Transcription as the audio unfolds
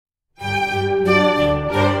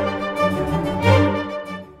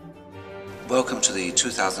the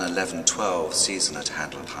 2011-12 season at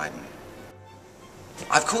Handel and Haydn.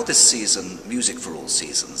 I've called this season Music for All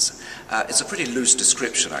Seasons. It's a pretty loose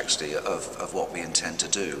description, actually, of what we intend to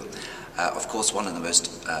do. Of course, one of the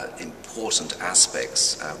most important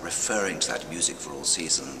aspects referring to that Music for All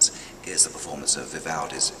Seasons is the performance of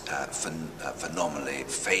Vivaldi's phenomenally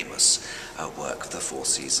famous work, The Four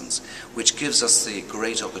Seasons, which gives us the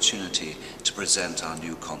great opportunity to present our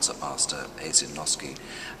new concertmaster, Haydn.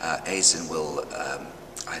 Haydn will,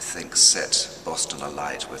 I think, set Boston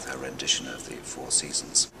alight with her rendition of The Four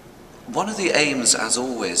Seasons. One of the aims, as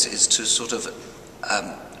always, is to sort of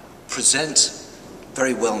present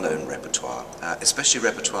very well-known repertoire, especially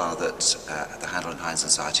repertoire that the Handel and Haydn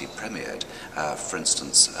Society premiered, for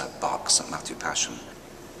instance, Bach's St. Matthew Passion.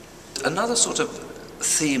 Another sort of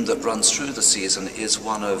theme that runs through the season is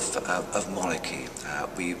one of monarchy.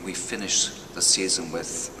 We finish the season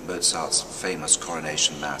with Mozart's famous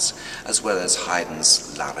Coronation Mass, as well as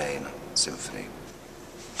Haydn's La Reine Symphony.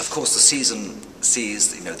 Of course, the season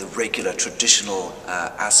sees, the regular traditional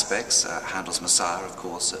aspects, Handel's Messiah, of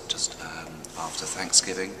course, just after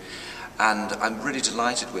Thanksgiving. And I'm really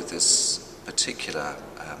delighted with this particular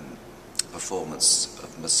performance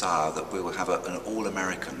of Messiah that we will have an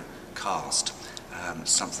all-American cast,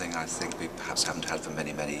 something I think we perhaps haven't had for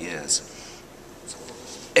many, many years.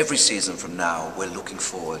 Every season from now, we're looking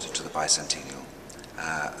forward to the bicentennial.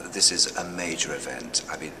 This is a major event.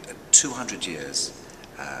 I mean, 200 years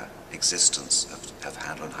existence of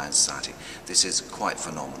Handel and Haydn Society. This is quite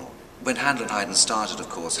phenomenal. When Handel and Haydn started, of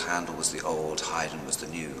course, Handel was the old, Haydn was the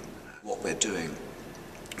new. What we're doing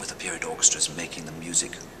with the period orchestra is making the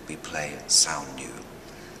music we play sound new.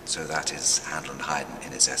 So that is Handel and Haydn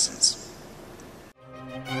in its essence.